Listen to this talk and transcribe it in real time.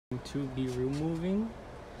to be removing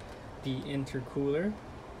the intercooler.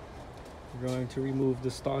 We're going to remove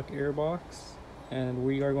the stock air box, and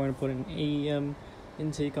we are going to put an AEM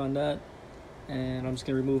intake on that. And I'm just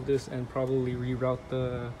going to remove this and probably reroute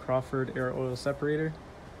the Crawford air oil separator.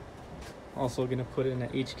 Also going to put in an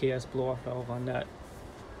HKS blow off valve on that.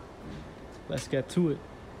 Let's get to it.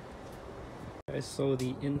 Okay, so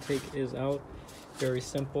the intake is out. Very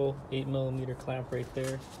simple, 8mm clamp right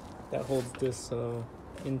there that holds this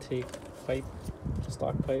intake pipe,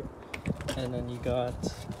 stock pipe. And then you got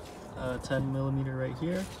 10mm right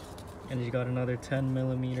here, and you got another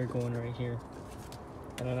 10mm going right here.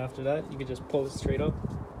 And then after that, you can just pull it straight up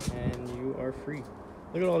and you are free.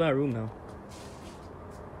 Look at all that room now.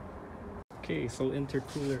 Okay, so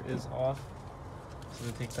intercooler is off. So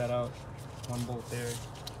we take that out. One bolt there,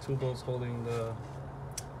 2 bolts holding the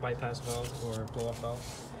bypass valve or blow off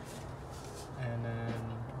valve. And then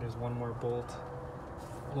there's one more bolt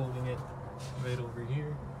holding it right over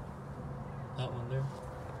here. That one there.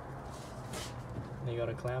 And you got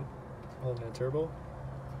a clamp holding a turbo.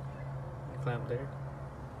 A clamp there.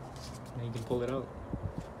 And you can pull it out.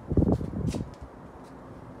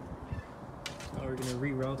 Now we're gonna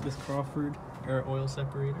reroute this Crawford air oil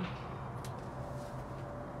separator.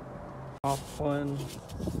 Top one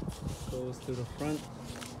goes to the front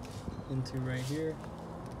into right here.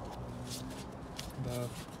 The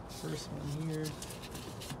first one here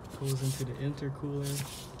goes into the intercooler.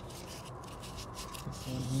 This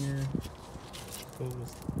one here goes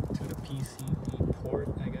to the PCV port,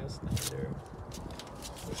 I guess, down there.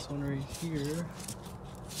 This one right here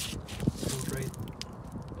goes right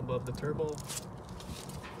above the turbo.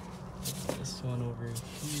 This one over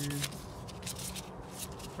here,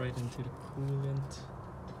 right into the coolant.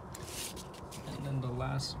 And then the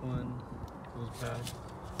last one goes back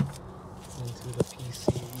into the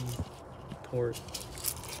PCV port.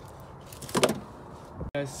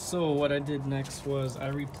 Guys, so what I did next was I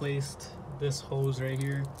replaced this hose right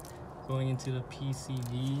here going into the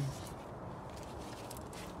PCV.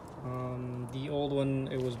 The old one,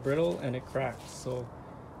 it was brittle and it cracked, so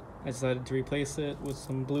I decided to replace it with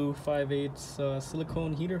some blue 5/8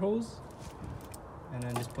 silicone heater hose, and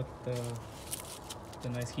then just put the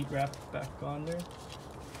nice heat wrap back on there.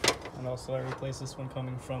 And also I replaced this one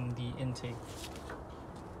coming from the intake.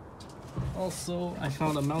 Also, I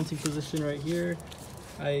found a mounting position right here.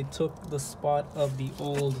 I took the spot of the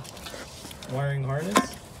old wiring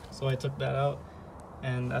harness, so I took that out,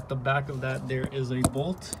 and at the back of that there is a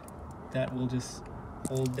bolt that will just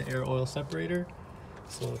hold the air oil separator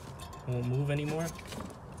so it won't move anymore.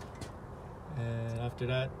 And after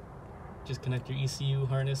that, just connect your ECU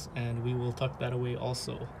harness and we will tuck that away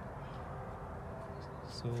also.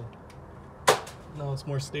 So now it's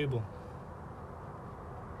more stable.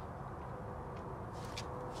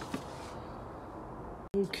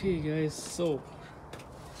 Okay guys, so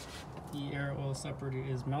the air oil separator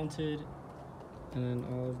is mounted, and then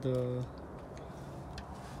all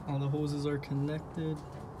the hoses are connected,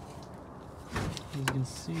 as you can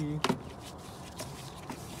see.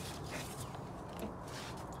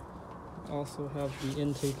 Also have the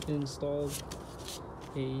intake installed,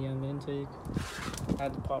 AEM intake. I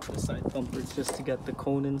had to pop the side bumper just to get the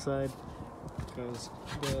cone inside because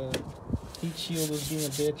the heat shield was being a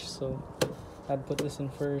bitch, so I had to put this in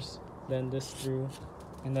first, then this through,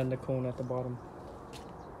 and then the cone at the bottom.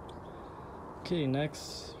 Okay,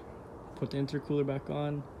 next, put the intercooler back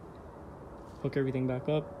on, hook everything back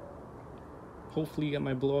up, hopefully get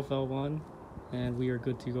my blow off valve on, and we are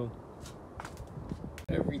good to go.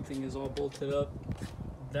 Everything is all bolted up.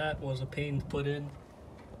 That was a pain to put in,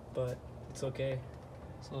 but it's okay.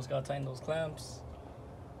 So just gotta tighten those clamps.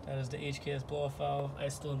 That is the HKS blow off valve. I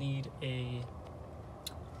still need a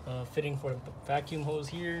fitting for the vacuum hose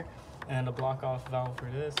here and a block off valve for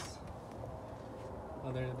this.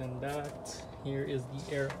 Other than that, here is the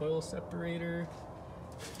air oil separator.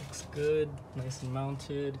 Looks good, nice and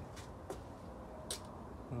mounted.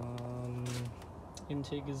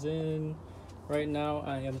 Intake is in. Right now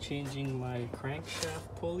I am changing my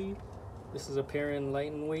crankshaft pulley. This is a Perrin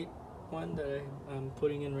light and weight one that I'm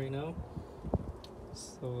putting in right now.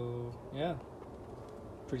 So yeah,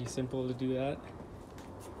 pretty simple to do that.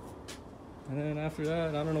 And then after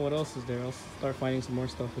that, I don't know what else is there. I'll start finding some more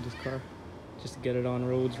stuff with this car just to get it on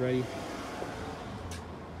roads ready.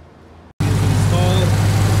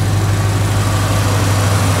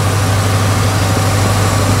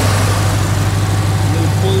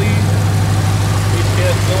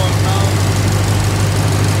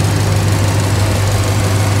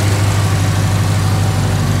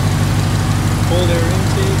 Cold air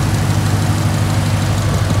intake,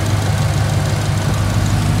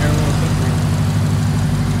 air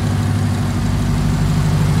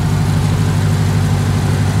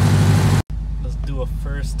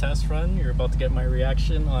run. You're about to get my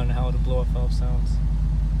reaction on how the blow-off valve sounds.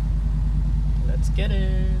 Let's get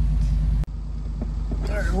it.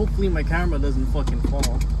 Alright, hopefully my camera doesn't fucking fall.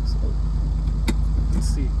 So, let's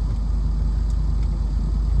see.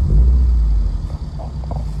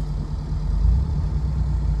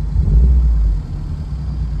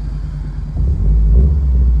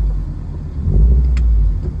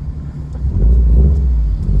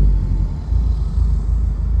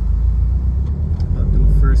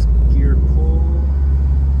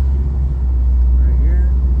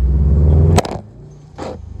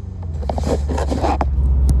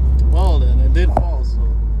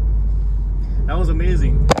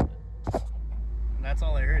 Amazing. And that's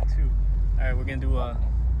all I heard too. Alright, we're gonna do a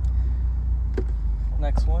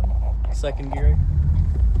next one, second gear.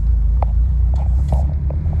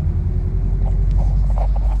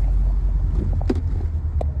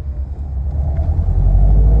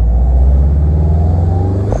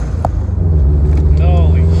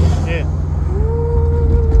 Holy shit.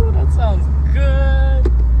 Ooh, that sounds good.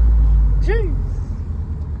 Jeez.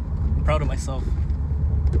 I'm proud of myself.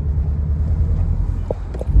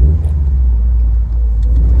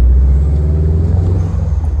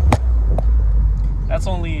 That's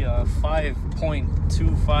only a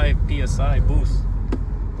 5.25 psi boost,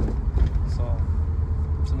 so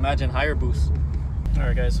imagine higher boost.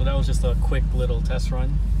 Alright guys, so that was just a quick little test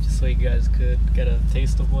run, just so you guys could get a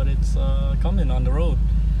taste of what it's coming on the road.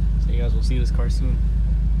 So you guys will see this car soon.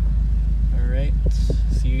 Alright,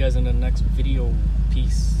 see you guys in the next video.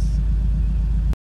 Peace.